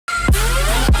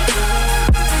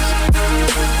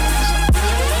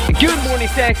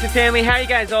morning, Saxton family. How you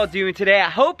guys all doing today? I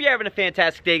hope you're having a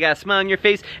fantastic day. Got a smile on your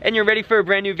face and you're ready for a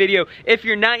brand new video. If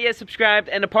you're not yet subscribed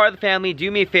and a part of the family, do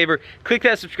me a favor, click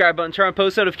that subscribe button, turn on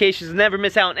post notifications, and never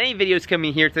miss out on any videos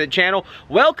coming here to the channel.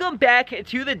 Welcome back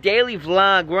to the daily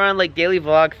vlog. We're on like daily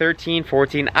vlog 13,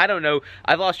 14, I don't know.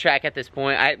 I've lost track at this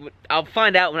point. I'll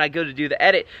find out when I go to do the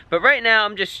edit. But right now,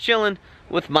 I'm just chilling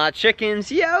with my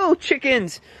chickens. Yo,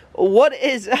 chickens, what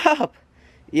is up?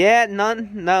 Yeah,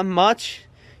 not much.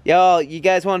 Yo, you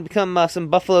guys want to become some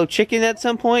buffalo chicken at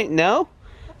some point? No?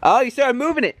 Oh, you started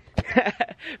moving it.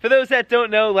 For those that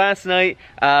don't know, last night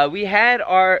we had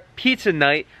our pizza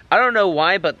night. I don't know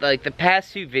why, but like the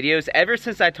past two videos, ever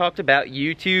since I talked about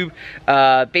YouTube,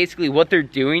 basically what they're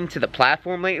doing to the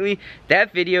platform lately,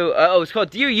 that video, oh, it's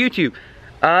called Dear YouTube.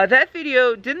 That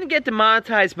video didn't get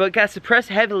demonetized, but got suppressed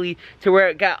heavily to where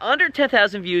it got under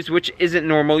 10,000 views, which isn't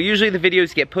normal. Usually the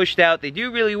videos get pushed out, they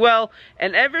do really well,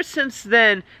 and ever since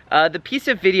then, the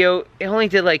pizza video, it only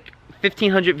did like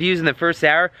 1,500 views in the first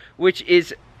hour, which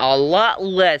is a lot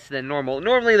less than normal.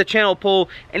 Normally the channel will pull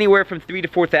anywhere from 3,000 to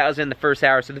 4,000 in the first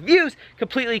hour, so the views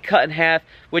completely cut in half,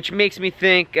 which makes me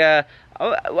think I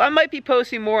might be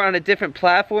posting more on a different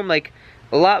platform, like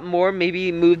a lot more, maybe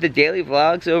move the daily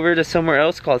vlogs over to somewhere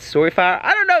else called Storyfire.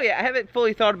 I don't know yet. I haven't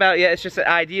fully thought about it yet. It's just an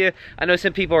idea. I know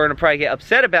some people are going to probably get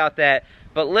upset about that.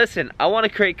 But listen, I want to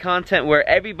create content where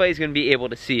everybody's going to be able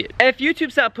to see it. And if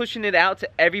YouTube's not pushing it out to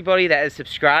everybody that is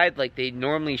subscribed like they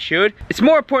normally should, it's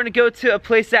more important to go to a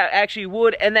place that actually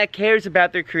would and that cares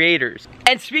about their creators.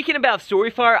 And speaking about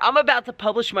Storyfire, I'm about to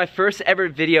publish my first ever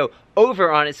video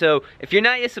over on it. So if you're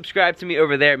not yet subscribed to me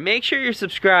over there, make sure you're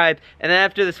subscribed. And then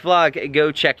after this vlog,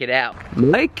 go check it out.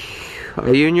 Mike,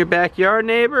 are you in your backyard,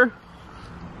 neighbor?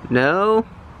 No?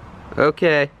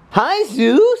 Okay. Hi,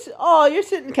 Zeus. Oh, you're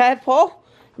sitting cat paw.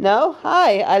 No?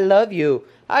 Hi, I love you.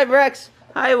 Hi, Rex.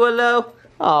 Hi, Willow.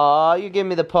 Aw, you give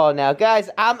me the paw now. Guys,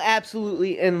 I'm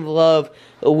absolutely in love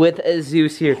with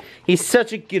Zeus here. He's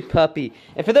such a good puppy.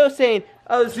 And for those saying,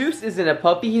 oh, Zeus isn't a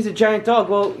puppy, he's a giant dog.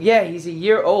 Well, yeah, he's a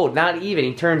year old, not even.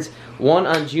 He turns 1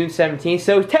 on June 17th,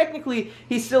 so technically,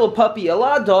 he's still a puppy. A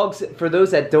lot of dogs, for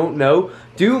those that don't know,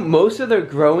 do most of their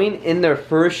growing in their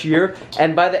first year,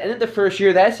 and by the end of the first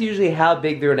year, that's usually how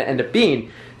big they're gonna end up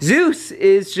being. Zeus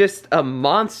is just a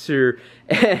monster,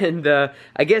 and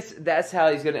I guess that's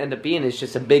how he's gonna end up being, is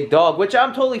just a big dog, which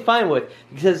I'm totally fine with,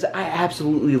 because I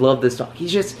absolutely love this dog.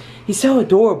 He's so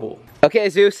adorable. Okay,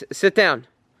 Zeus, sit down.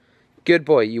 Good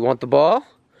boy. You want the ball?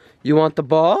 You want the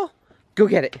ball? Go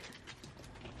get it.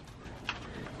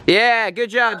 Yeah,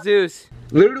 good job, Zeus.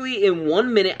 Literally in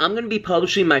 1 minute, I'm going to be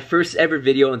publishing my first ever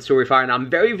video on Storyfire, and I'm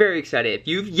very, very excited. If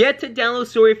you've yet to download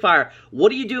Storyfire,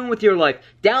 what are you doing with your life?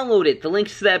 Download it. The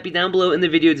links to that will be down below in the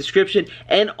video description,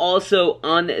 and also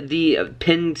on the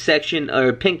pinned section,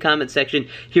 or pinned comment section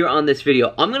here on this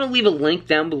video. I'm going to leave a link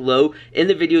down below in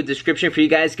the video description for you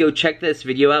guys to go check this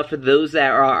video out for those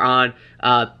that are on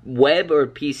web or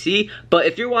PC. But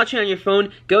if you're watching on your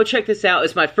phone, go check this out.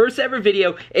 It's my first ever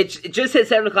video. It just hit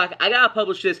 7 o'clock. I gotta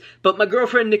publish this, but my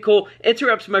girlfriend Nicole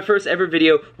interrupts my first ever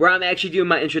video where I'm actually doing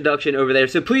my introduction over there.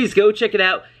 So please go check it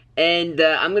out. And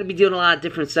I'm gonna be doing a lot of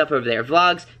different stuff over there.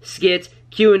 Vlogs, skits,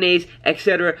 Q&As,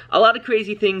 etc. A lot of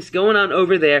crazy things going on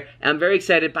over there. And I'm very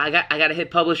excited, but I gotta hit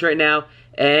publish right now.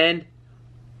 And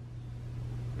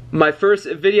my first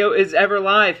video is ever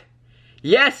live.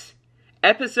 Yes!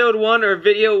 Episode 1 or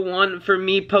video 1 for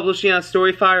me publishing on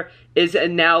Storyfire is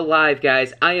now live,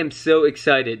 guys. I am so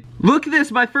excited. Look at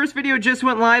this, my first video just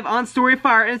went live on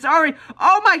Storyfire and it's already,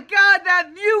 oh my god,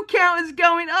 that view count is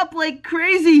going up like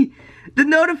crazy. The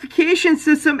notification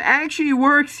system actually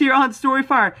works here on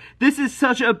Storyfire. This is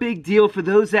such a big deal for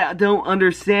those that don't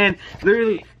understand.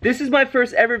 Literally, this is my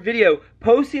first ever video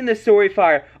posting the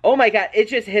Storyfire. Oh my god, it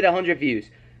just hit 100 views.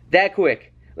 That quick.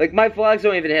 Like, my vlogs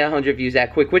don't even hit 100 views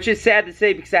that quick, which is sad to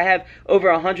say because I have over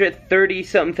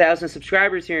 130-something thousand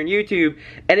subscribers here on YouTube,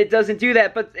 and it doesn't do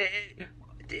that, but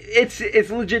it's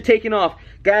legit taking off.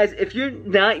 Guys, if you're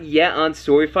not yet on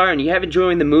Storyfire and you haven't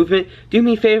joined the movement, do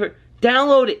me a favor,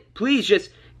 download it. Please,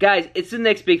 just, guys, it's the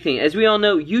next big thing. As we all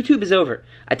know, YouTube is over.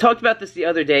 I talked about this the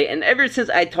other day, and ever since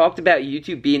I talked about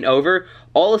YouTube being over,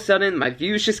 all of a sudden, my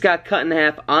views just got cut in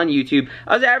half on YouTube.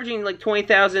 I was averaging like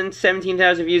 20,000,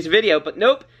 17,000 views a video, but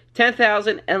nope,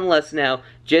 10,000 and less now,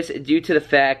 just due to the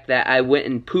fact that I went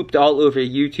and pooped all over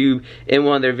YouTube in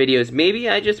one of their videos. Maybe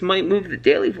I just might move the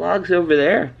daily vlogs over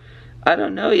there. I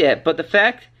don't know yet, but the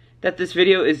fact that this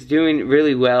video is doing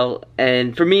really well,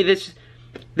 and for me, this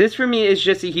for me is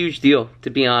just a huge deal, to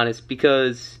be honest,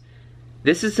 because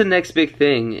this is the next big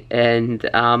thing, and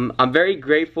I'm very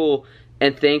grateful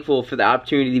and thankful for the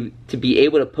opportunity to be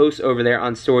able to post over there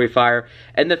on Storyfire.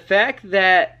 And the fact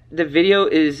that the video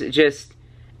is just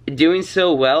doing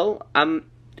so well,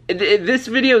 this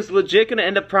video is legit gonna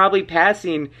end up probably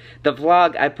passing the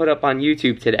vlog I put up on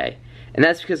YouTube today. And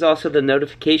that's because also the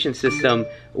notification system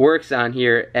works on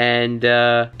here, and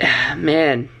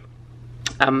man,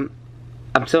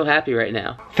 I'm so happy right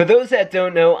now. For those that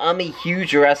don't know, I'm a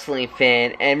huge wrestling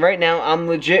fan, and right now I'm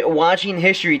legit watching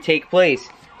history take place.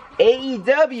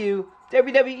 AEW,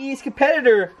 WWE's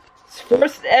competitor,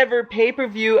 first ever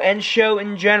pay-per-view and show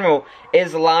in general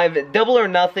is live, Double or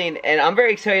Nothing, and I'm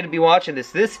very excited to be watching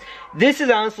this. This is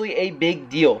honestly a big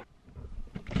deal.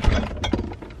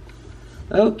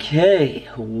 Okay,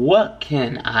 what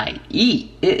can I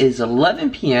eat? It is 11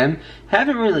 p.m.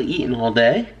 Haven't really eaten all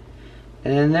day.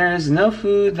 And there is no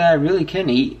food that I really can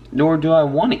eat, nor do I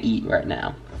want to eat right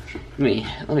now.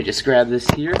 Let me just grab this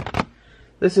here.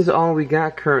 This is all we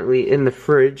got currently in the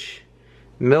fridge.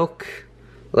 Milk,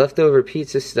 leftover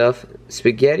pizza stuff,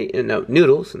 spaghetti, no,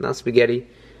 noodles, not spaghetti.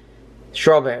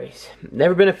 Strawberries.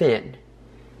 Never been a fan.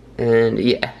 And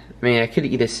yeah, I mean, I could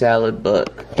eat a salad,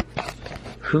 but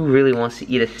who really wants to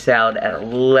eat a salad at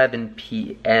 11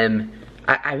 p.m.?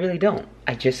 I really don't.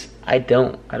 I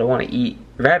don't want to eat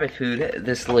rabbit food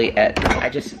this late at night. I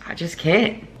just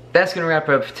can't. That's gonna wrap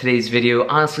up today's video.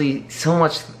 Honestly, so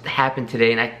much happened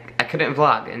today, and I couldn't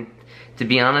vlog. And to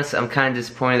be honest, I'm kind of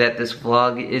disappointed that this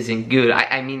vlog isn't good.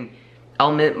 I mean,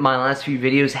 I'll admit my last few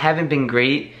videos haven't been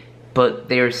great, but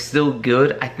they are still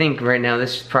good. I think right now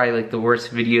this is probably like the worst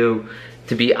video,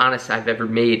 to be honest, I've ever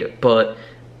made. But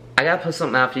I gotta post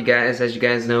something out for you guys. As you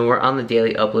guys know, we're on the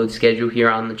daily upload schedule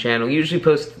here on the channel. Usually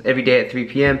post every day at 3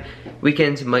 p.m.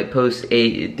 Weekends might post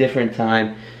a different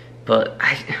time, but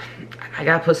I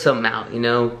gotta put something out, you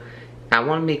know? I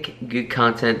wanna make good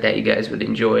content that you guys would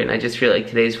enjoy, and I just feel like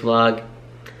today's vlog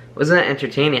wasn't that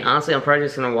entertaining. Honestly, I'm probably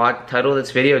just gonna title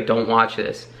this video, "Don't Watch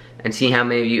This," and see how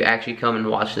many of you actually come and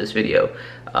watch this video.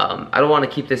 I don't wanna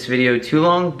keep this video too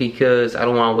long because I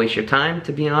don't wanna waste your time,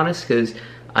 to be honest, because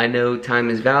I know time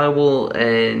is valuable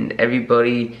and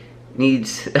everybody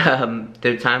needs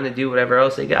their time to do whatever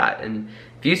else they got. And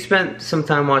if you spent some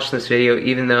time watching this video,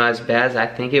 even though as bad as I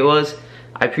think it was,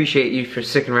 I appreciate you for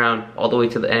sticking around all the way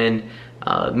to the end.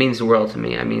 It means the world to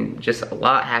me. I mean, just a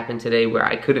lot happened today where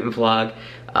I couldn't vlog.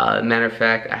 Matter of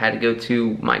fact, I had to go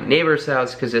to my neighbor's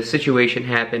house because a situation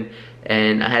happened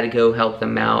and I had to go help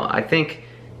them out. I think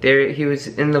he was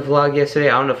in the vlog yesterday.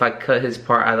 I don't know if I cut his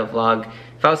part out of the vlog.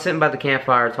 If I was sitting by the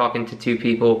campfire talking to two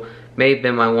people, may have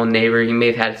been my one neighbor. He may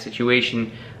have had a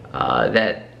situation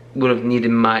that would have needed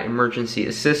my emergency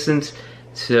assistance.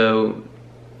 So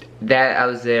that I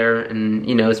was there, and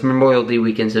you know, it's Memorial Day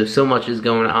weekend, so much is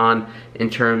going on in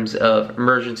terms of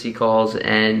emergency calls,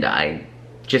 and I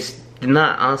just did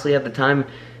not honestly have the time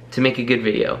to make a good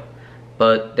video.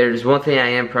 But there's one thing I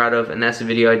am proud of, and that's the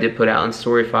video I did put out on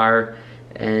Storyfire,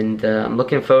 and I'm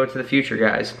looking forward to the future,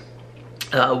 guys.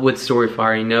 With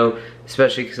Storyfire, you know,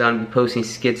 especially because I'm posting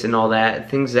skits and all that,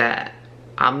 things that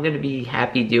I'm gonna be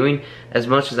happy doing. As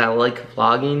much as I like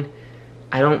vlogging,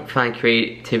 I don't find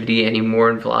creativity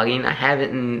anymore in vlogging. I haven't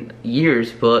in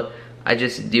years, but I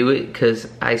just do it because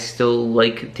I still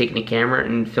like taking a camera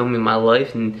and filming my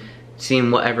life and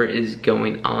seeing whatever is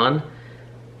going on.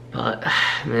 But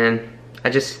man,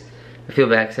 I feel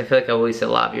bad because I feel like I wasted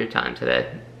a lot of your time today,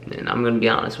 and I'm gonna be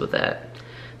honest with that.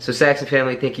 So Saxton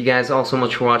family, thank you guys all so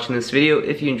much for watching this video.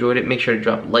 If you enjoyed it, make sure to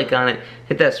drop a like on it,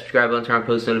 hit that subscribe button, turn on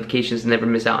post notifications, and never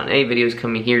miss out on any videos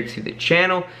coming here to the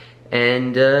channel.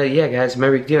 And yeah guys,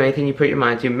 remember to do anything you put your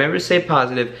mind to. Remember to stay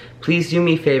positive. Please do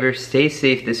me a favor, stay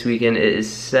safe this weekend. It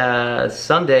is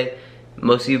Sunday.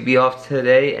 Most of you will be off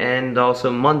today and also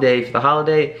Monday for the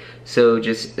holiday. So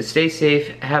just stay safe,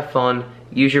 have fun,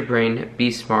 use your brain,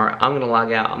 be smart. I'm gonna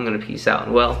log out, I'm gonna peace out,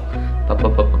 and well,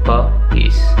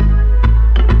 peace.